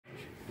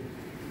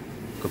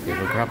Could be a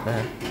grab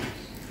there.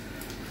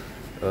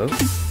 Oh.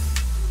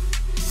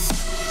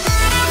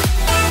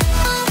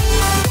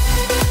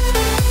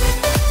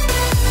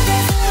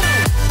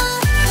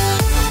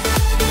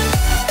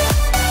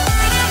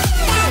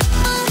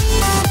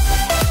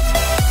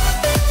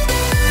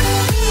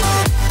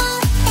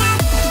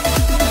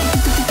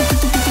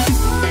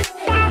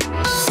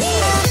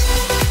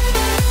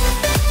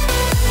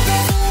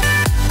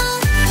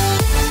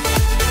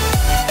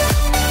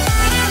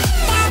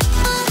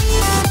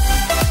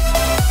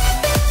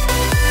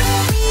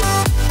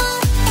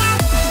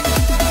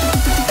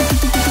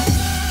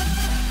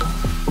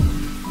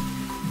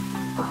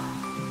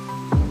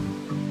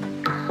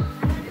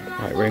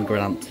 We're in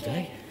Grant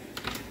today.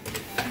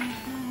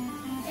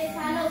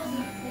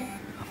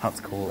 That's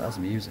cool, that's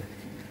music.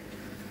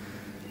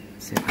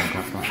 Let's see if I can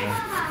grab that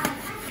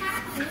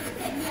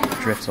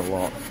there. Drifts a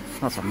lot.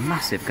 That's a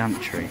massive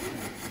gantry.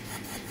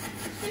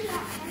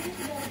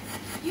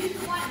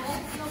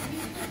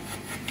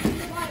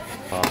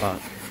 Far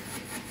back.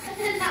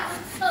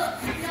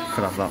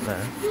 Could have that there. I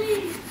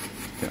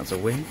think that's a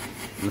wing.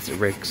 Unless it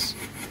rigs.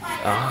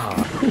 Ah.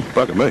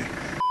 Fuck me.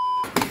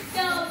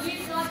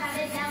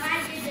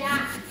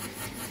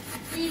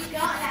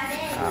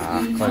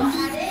 Close.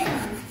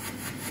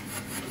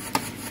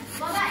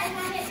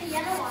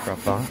 Grab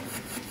that.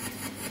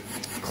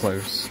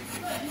 Close.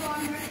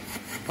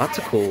 That's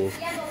a cool,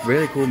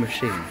 really cool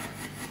machine.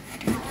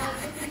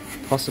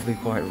 Possibly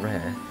quite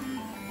rare.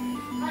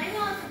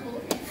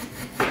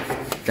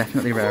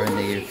 Definitely rare in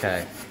the UK.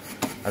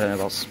 I don't know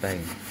about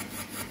Spain.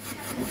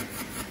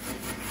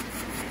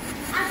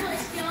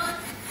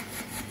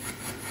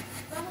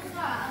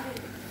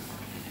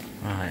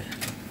 Right.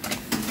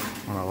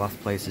 One of the last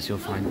places you'll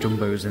find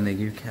jumbos in the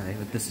UK.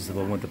 But this is the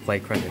one with the play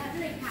credit.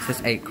 It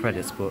says 8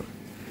 credits, but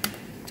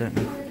don't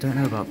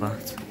know about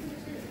that.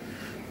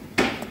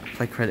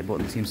 Play credit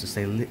button seems to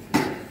stay lit.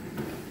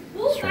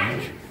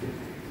 Strange.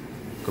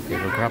 Could be a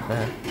little grab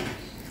there.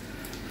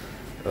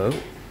 Oh.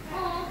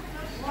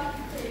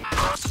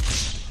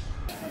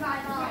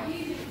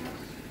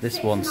 This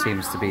one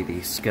seems to be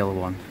the skill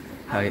one.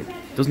 It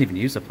doesn't even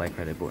use the play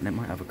credit button. It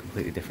might have a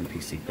completely different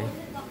PCB.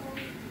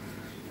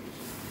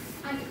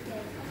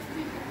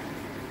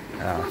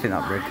 I think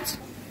that rigged.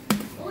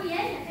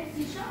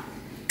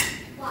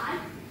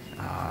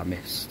 Ah, I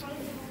missed.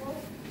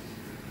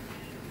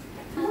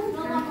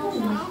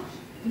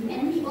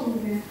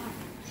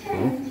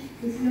 Ooh.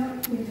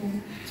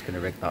 It's gonna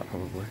rig that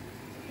probably.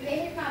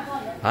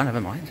 Ah,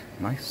 never mind.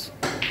 Nice.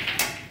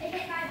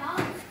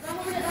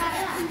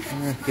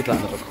 Give that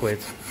another quid.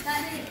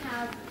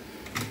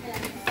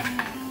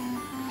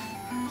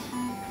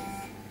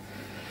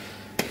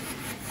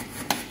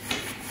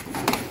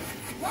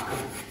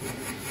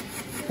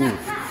 Ooh.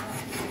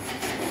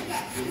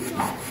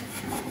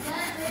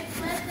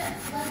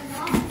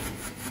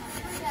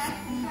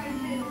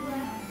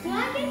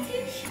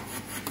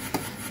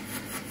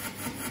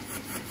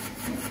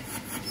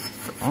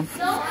 Come on.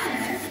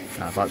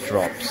 Now that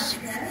drops.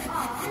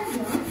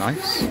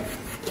 Nice.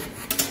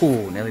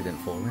 Ooh, nearly didn't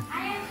fall in.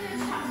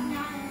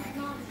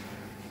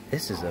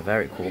 This is a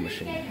very cool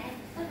machine.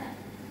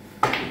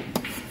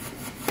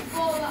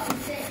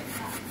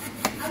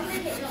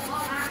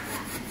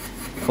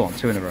 Come on,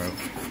 2 in a row.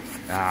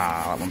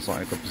 Ah, that one's not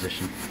in a good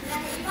position.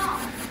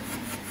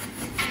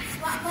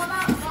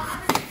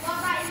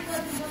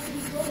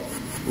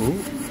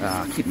 Ooh,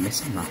 I keep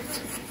missing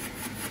that.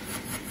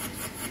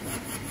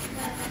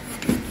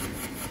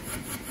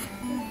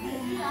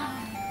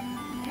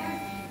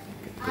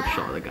 Good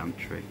shot of the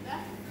gantry.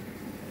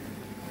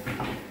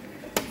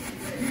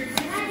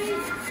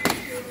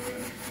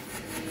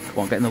 Come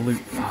on, get in the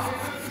loop. Oh.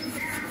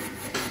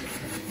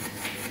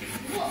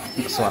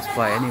 That's the last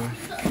play anyway.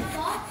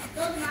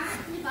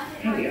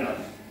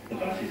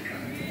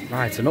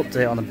 Right, an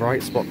update on the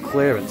bright spot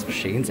clearance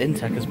machines.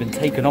 Intech has been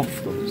taken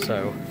off them,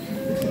 so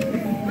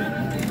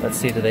let's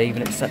see, do they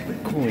even accept the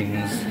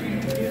coins?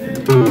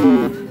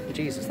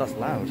 Jesus, that's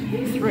loud.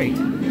 3.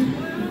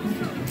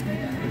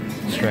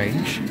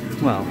 Strange.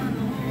 Well,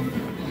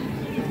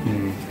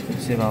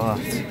 let's see about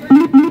that.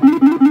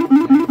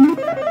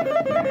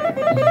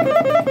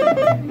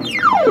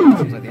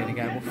 Seems like the only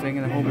gettable thing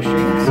in the whole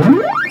machine. So.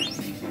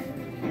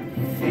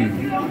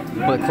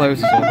 But it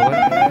closes all the way. I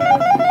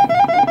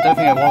don't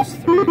think it was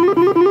 3.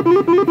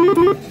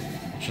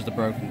 It's just a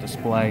broken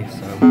display,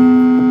 so.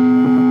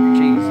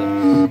 Jesus.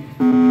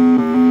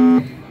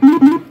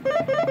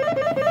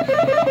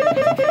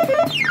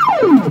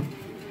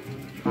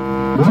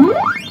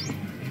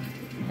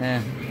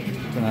 Yeah,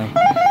 don't know.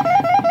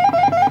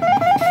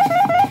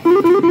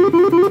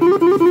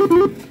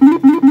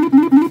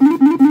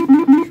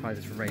 Try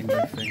this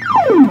rainbow thing.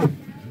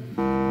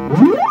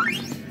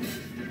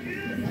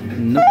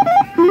 Nope.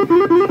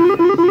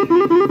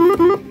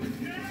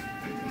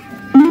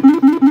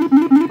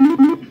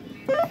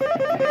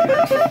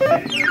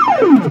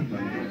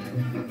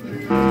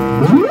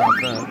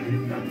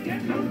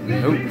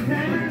 Nope.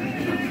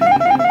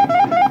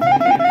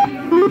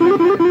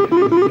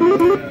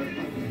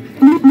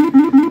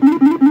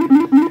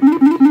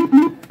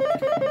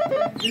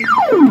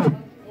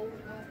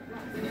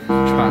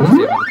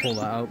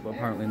 out, but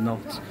apparently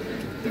not.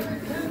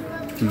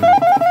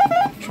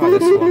 Try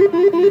this one.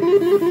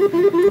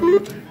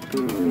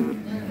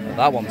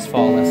 That one's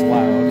far less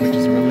loud, which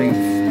is a relief.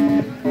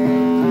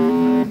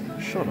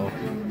 Shut up.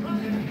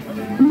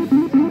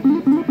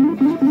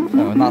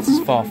 Oh, and that's as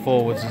far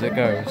forwards as it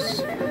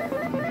goes.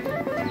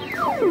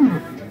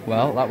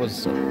 Well, that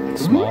was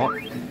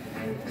smart.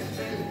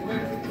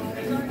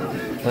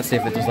 Let's see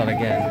if it does that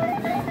again.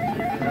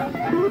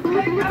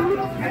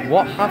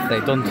 What have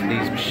they done to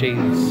these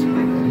machines?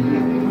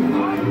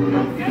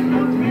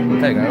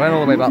 There you go, I went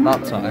all the way back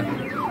that time.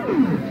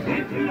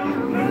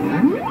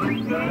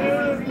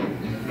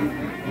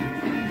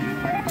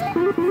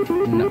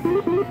 No.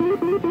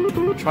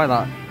 Try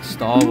that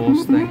Star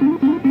Wars thing.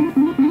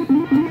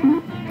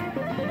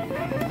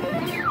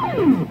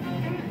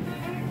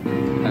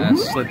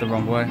 Slid the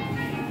wrong way.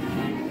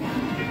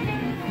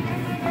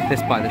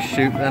 This by the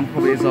chute then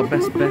probably is our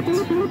best bet.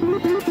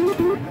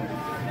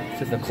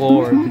 If the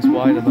claw is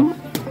wide enough.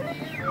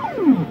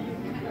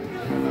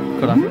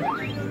 Could I?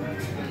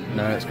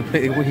 No, it's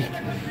completely weak.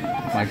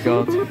 My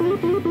god.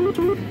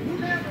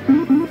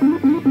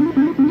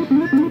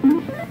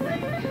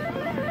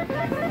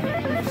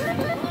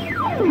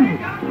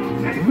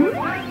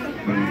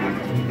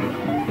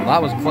 Well,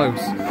 that was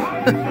close.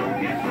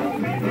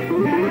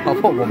 I'll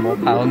put one more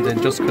pound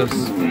in just because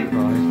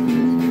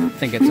I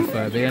think it's a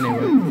Furby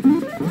anyway.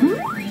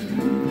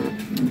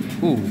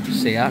 Ooh,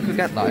 see, I could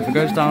get that if it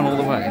goes down all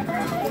the way.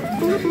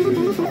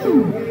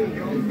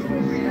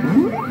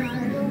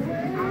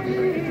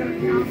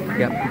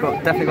 Yep,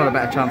 definitely got a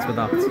better chance with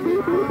that.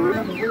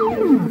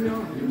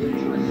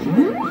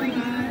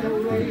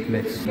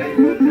 Miss.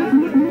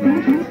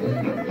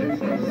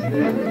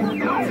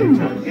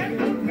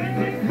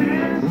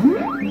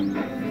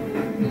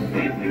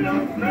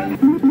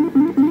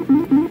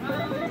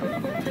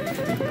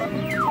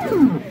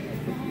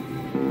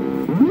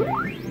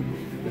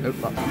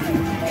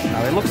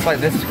 Now it looks like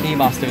this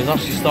Keymaster is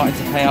actually starting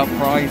to pay out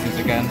prizes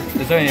again.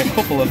 There's only a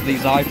couple of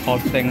these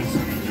iPod things.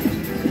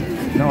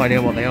 No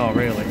idea what they are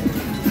really.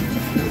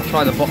 I'll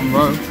try the bottom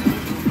row.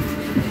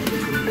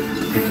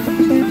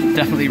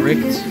 Definitely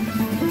rigged.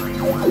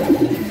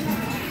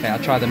 Okay, I'll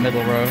try the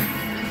middle row.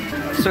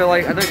 So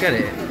like, I don't get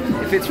it.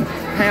 If it's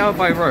payout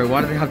by row,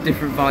 why do they have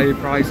different value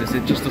prizes?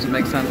 It just doesn't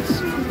make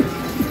sense.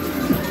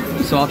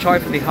 So I'll try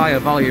for the higher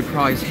value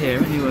prize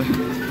here anyway.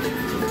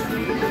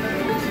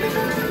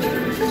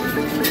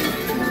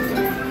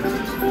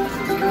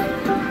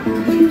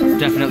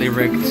 Definitely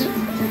rigged.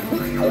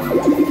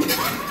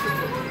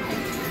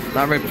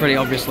 That rigged pretty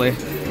obviously.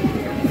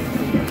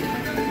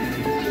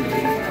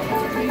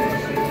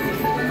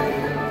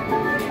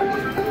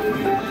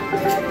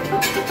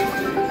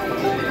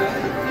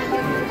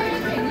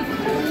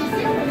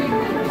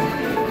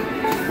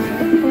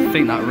 I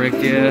think that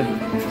rigged, yeah.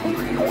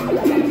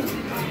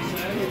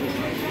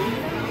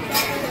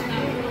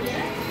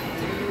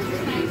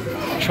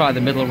 Try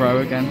the middle row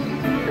again.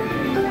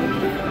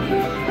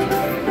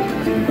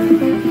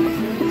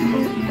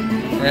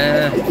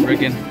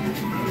 Rigging.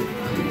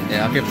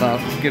 Yeah, I'll give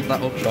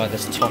that up. Try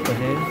this topper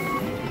here.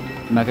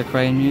 Mega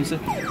crane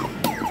music.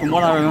 From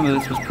what I remember,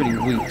 this was pretty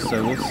weak,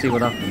 so we'll see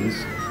what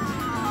happens.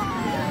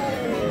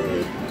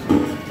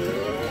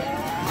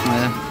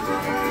 Yeah.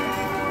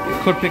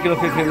 Could pick it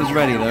up if it was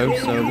ready though,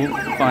 so we'll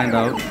find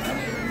out.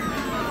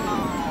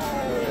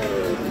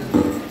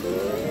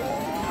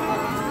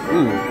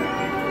 Ooh.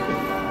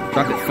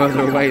 Drag it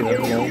further away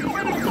though.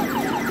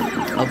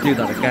 I'll do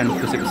that again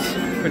because it was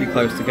pretty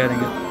close to getting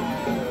it.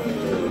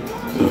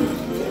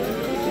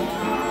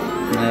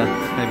 Yeah,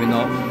 maybe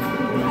not.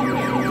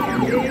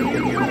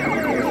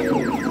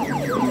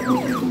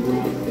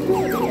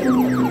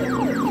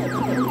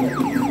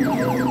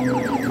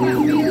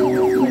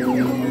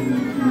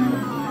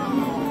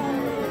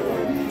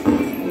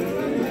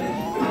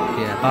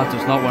 Yeah, that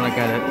does not want to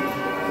get it.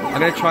 I'm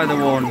going to try the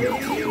one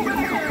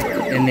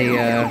in the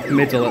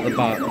middle at the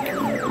back.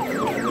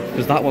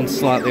 Because that one's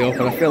slightly up,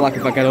 and I feel like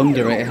if I get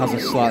under it, it has a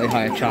slightly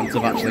higher chance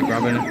of actually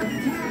grabbing it.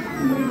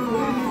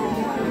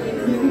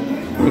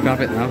 We'll grab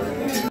it now.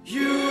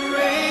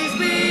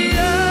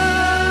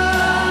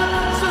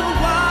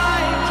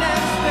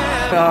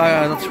 Oh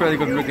yeah, that's really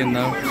good rigging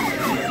though. Do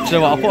you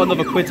know what, I'll put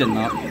another quid in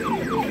that.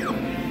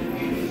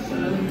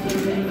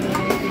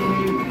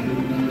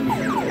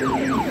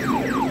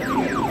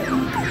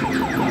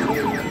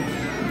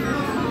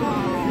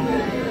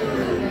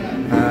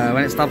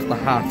 When it stabs the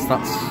hat,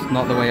 that's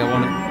not the way I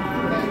want it.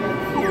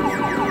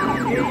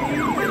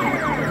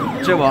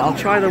 Do you know what, I'll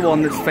try the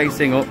one that's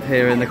facing up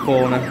here in the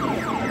corner.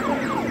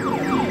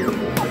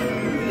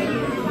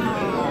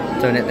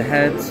 Don't hit the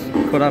head,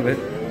 could have it.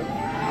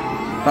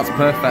 That's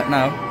perfect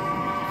now.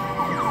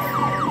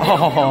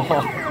 Oh,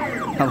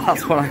 now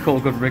that's what I call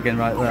good rigging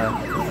right there.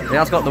 It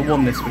has got the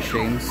one this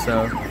machine,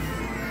 so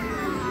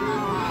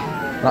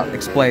that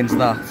explains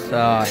that.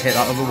 I hit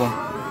that other one.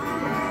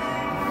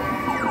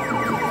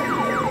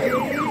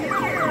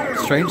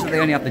 Strange that they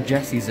only have the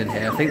Jessies in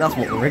here. I think that's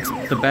what rigs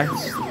the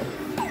best.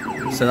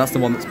 So that's the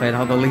one that's paid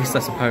out the least, I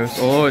suppose.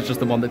 Or it's just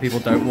the one that people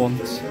don't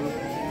want.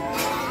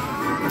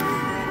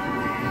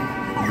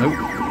 Nope.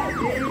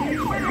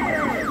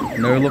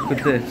 No luck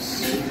with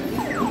this.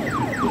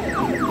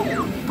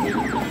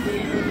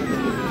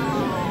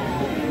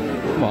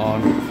 Come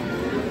on.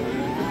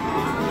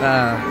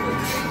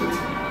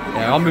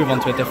 Yeah, I'll move on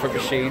to a different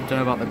machine. Don't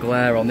know about the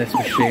glare on this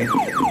machine,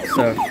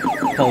 so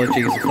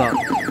apologies if that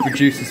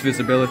reduces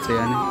visibility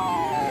any.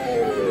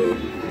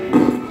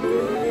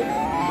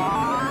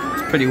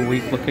 It's pretty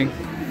weak looking.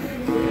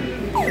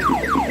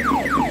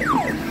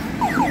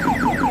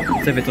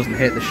 As if it doesn't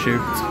hit the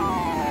chute,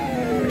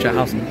 which it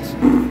hasn't.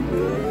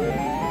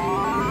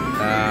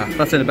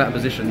 That's in a better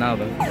position now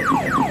though.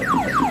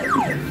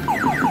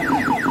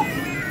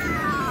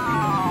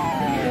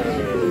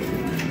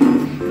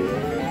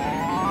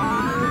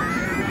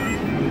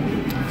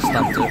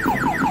 Stabbed it.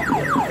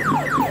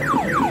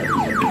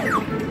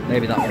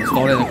 Maybe that one's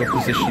not in a good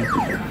position.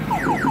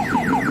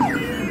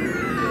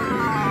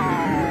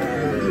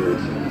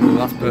 Ooh,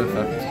 that's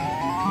perfect.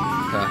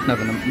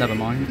 Never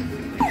mind.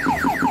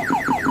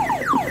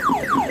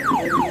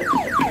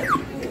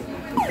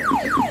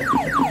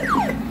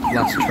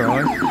 Last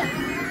try.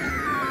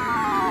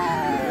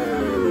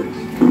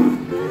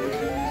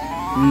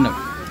 No.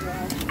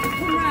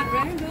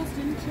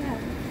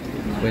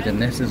 We're doing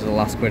this. This is the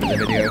last bit of the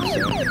video, so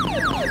that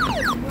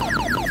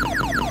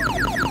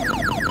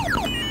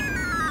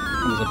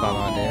was a bad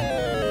idea.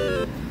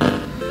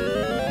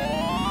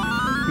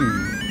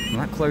 Well,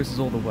 that closes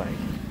all the way.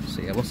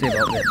 So yeah, we'll see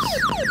about this.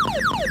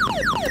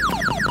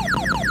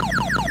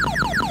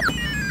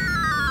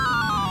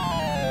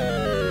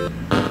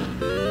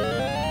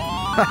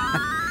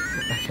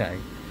 Okay.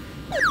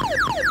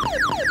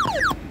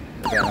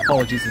 Yeah,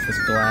 apologies if there's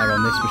glare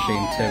on this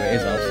machine too, it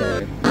is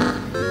outside.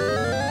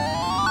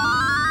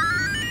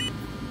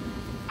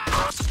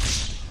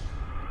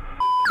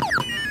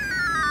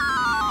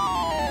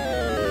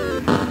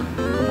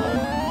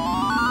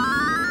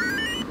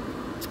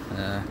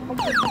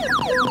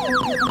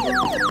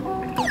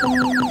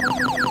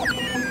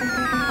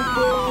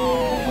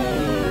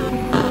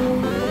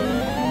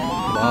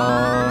 Come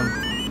on.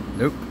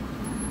 Nope.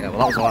 Yeah, well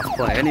that was the last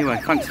play. Anyway,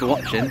 thanks for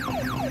watching.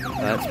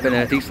 It's been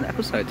a decent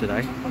episode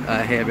today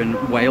here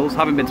in Wales.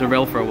 Haven't been to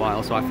Rhyl for a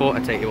while, so I thought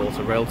I'd take you all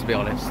to Rhyl, to be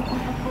honest.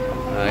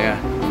 Yeah,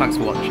 thanks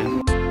for watching.